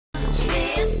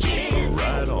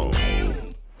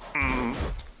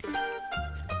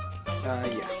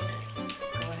Yeah.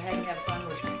 Go ahead and have fun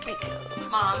with it.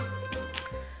 Mom.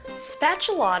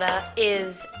 Spatulatta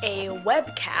is a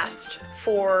webcast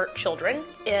for children.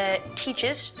 It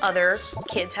teaches other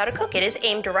kids how to cook. It is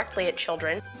aimed directly at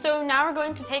children. So now we're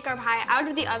going to take our pie out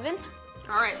of the oven.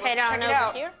 All right, Head on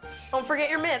over here. Don't forget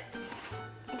your mitts.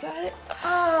 You got it?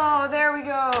 Oh, there we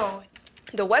go.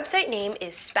 The website name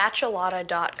is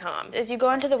spatulatta.com. As you go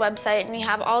onto the website, and we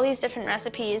have all these different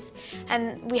recipes,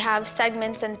 and we have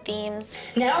segments and themes.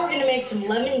 Now we're gonna make some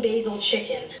lemon basil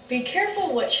chicken. Be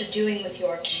careful what you're doing with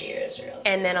your shears, or else.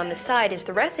 And then on the side is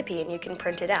the recipe, and you can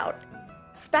print it out.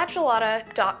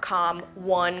 Spatulatta.com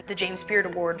won the James Beard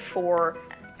Award for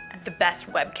the best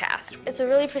webcast. It's a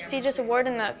really prestigious award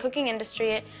in the cooking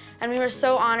industry, and we were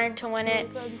so honored to win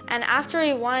it. And after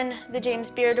we won the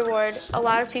James Beard Award, a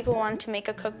lot of people wanted to make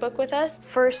a cookbook with us.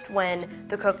 First, when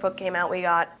the cookbook came out, we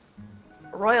got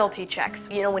royalty checks.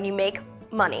 You know, when you make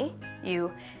money,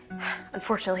 you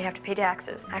unfortunately have to pay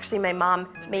taxes. Actually, my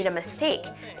mom made a mistake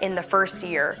in the first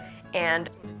year and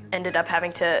ended up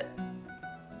having to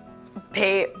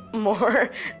pay more.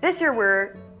 This year,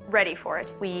 we're ready for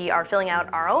it. We are filling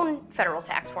out our own federal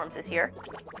tax forms this year.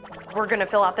 We're gonna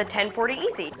fill out the 1040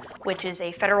 Easy, which is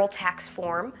a federal tax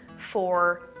form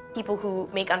for people who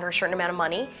make under a certain amount of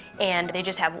money and they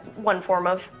just have one form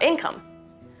of income.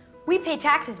 We pay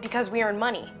taxes because we earn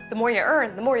money. The more you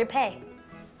earn, the more you pay.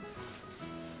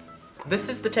 This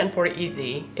is the 1040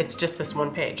 Easy. It's just this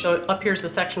one page. So up here's the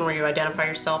section where you identify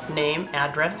yourself, name,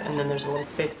 address, and then there's a little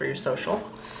space for your social.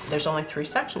 There's only 3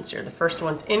 sections here. The first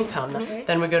one's income.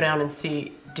 Then we go down and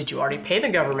see, did you already pay the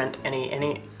government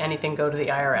anything go to the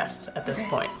IRS at this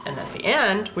point? And at the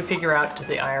end, we figure out, does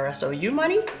the IRS owe you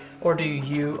money or do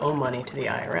you owe money to the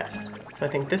IRS? So I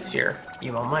think this year,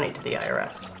 you owe money to the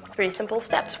IRS. 3 simple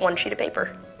steps, 1 sheet of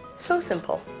paper. So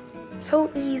simple,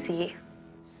 so easy.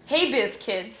 Hey Biz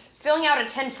Kids, filling out a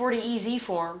 1040 Easy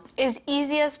form Is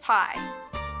easy as pie.